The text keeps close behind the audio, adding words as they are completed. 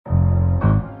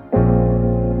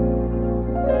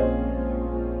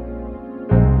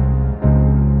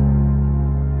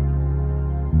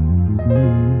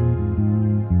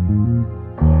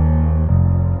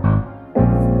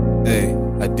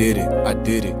did it, I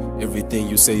did it. Everything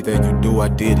you say that you do, I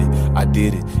did it, I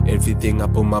did it. Everything I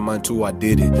put my mind to, I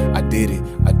did it, I did it,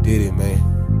 I did it, man.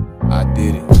 I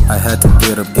did it. I had to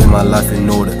get up, get my life in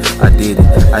order. I did it.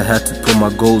 I had to put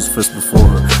my goals first before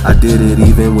her. I did it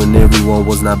even when everyone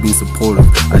was not being supportive.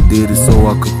 I did it so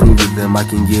I could prove to them I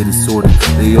can get it sorted.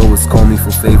 They always call me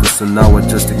for favors, so now I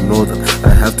just ignore them.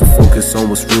 I have to focus on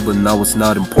what's real, but now it's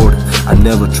not important. I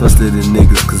never trusted in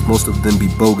niggas, cause most of them be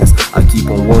bogus. I keep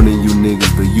on warning you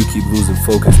niggas, but you keep losing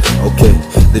focus. Okay,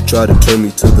 they try to turn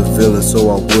me to the villain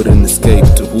so I wouldn't escape.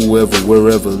 To whoever,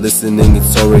 wherever, listening,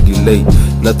 it's already late.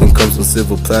 Nothing comes on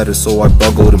silver platter, so I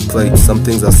bought golden plate. Some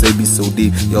things I say be so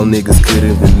deep, y'all niggas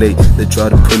couldn't relate. They try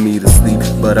to put me to sleep,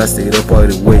 but I stayed up all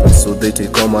the way. So they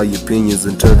take all my opinions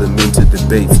and turn them into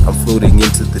debates. I'm floating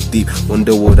into the deep,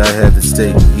 wonder what I have at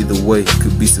stake. Either way,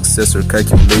 could be success or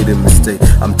calculated mistake.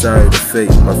 I'm tired of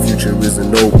fate, my future is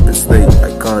an open slate.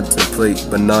 I contemplate,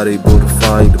 but not able to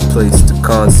find a place to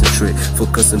concentrate.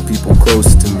 Focus on people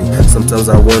close to me. Sometimes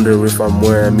I wonder if I'm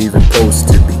where I'm even supposed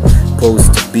to be.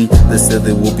 They said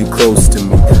they will be close to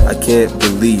me. I can't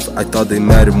believe, I thought they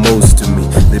mattered most to me.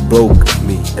 They broke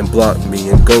me and blocked me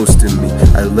and ghosted me.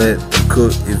 I let them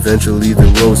cook, eventually they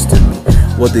roasted me.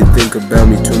 What they think about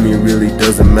me to me really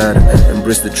doesn't matter.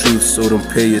 Embrace the truth, so don't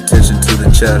pay attention to the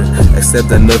chatter. Accept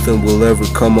that nothing will ever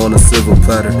come on a silver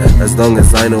platter. As long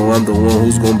as I know I'm the one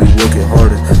who's gonna be working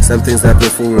harder. Some things happen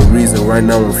for a reason, right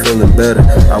now I'm feeling better.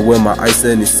 I wear my ice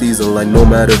any season, like no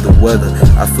matter the weather.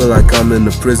 I feel like I'm in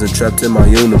a prison, trapped in my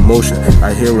own emotion.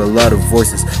 I hear a lot of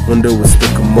voices, wonder what's the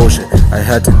commotion. I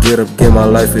had to get up, get my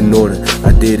life in order.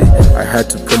 I did it, I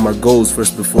had to put my goals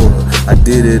first before her. I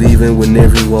did it even when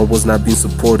everyone was not being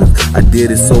supportive. I did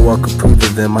it so I could prove to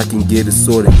them I can get it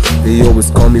sorted. They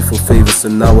always call me for favors, so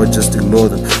now I just ignore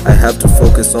them. I have to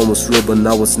focus on what's real, but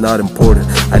now it's not important.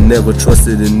 I never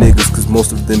trusted in niggas, cause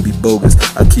most of them be bogus.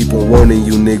 I keep on warning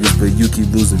you niggas, but you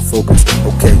keep losing focus.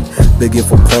 Okay, begging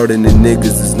for pardon in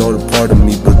niggas is not a part of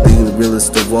me, but being the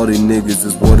realest of all these niggas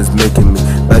is what is making me.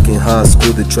 Back in high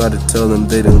school they try to tell them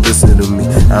they don't listen to me.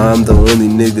 Now I'm the only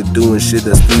nigga doing shit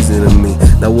that's pleasing to me.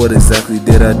 Now what exactly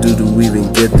did I do to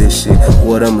even get this shit?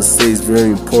 What I'ma say is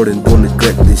very important, don't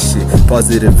neglect this shit.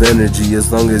 Positive energy,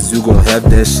 as long as you gon' have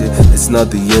that shit. It's not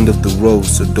the end of the road,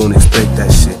 so don't expect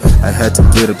that shit. I had to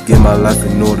get up, get my life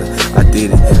in order. I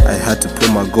did it, I had to put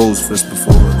my goals first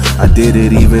before her. I did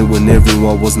it even when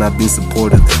everyone was not being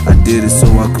supportive. I did it so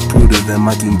I could prove to them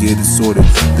I can get it sorted.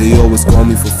 They always call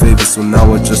me for favors, so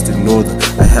now I just ignore them.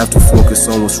 I have to focus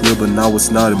on what's real, but now it's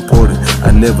not important.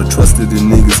 I never trusted in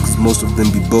niggas, cause most of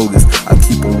them be bogus. I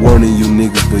keep on warning you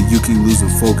niggas, but you keep losing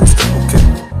focus. Okay.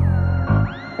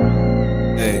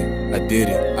 Hey, I did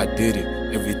it, I did it.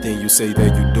 Everything you say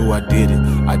that you do, I did it,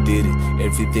 I did it.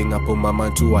 Everything I put my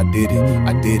mind to, I did it,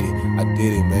 I did it, I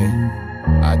did it,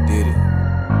 man. I did it.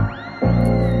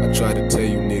 I try to tell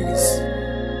you niggas.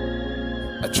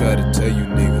 I try to tell you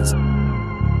niggas.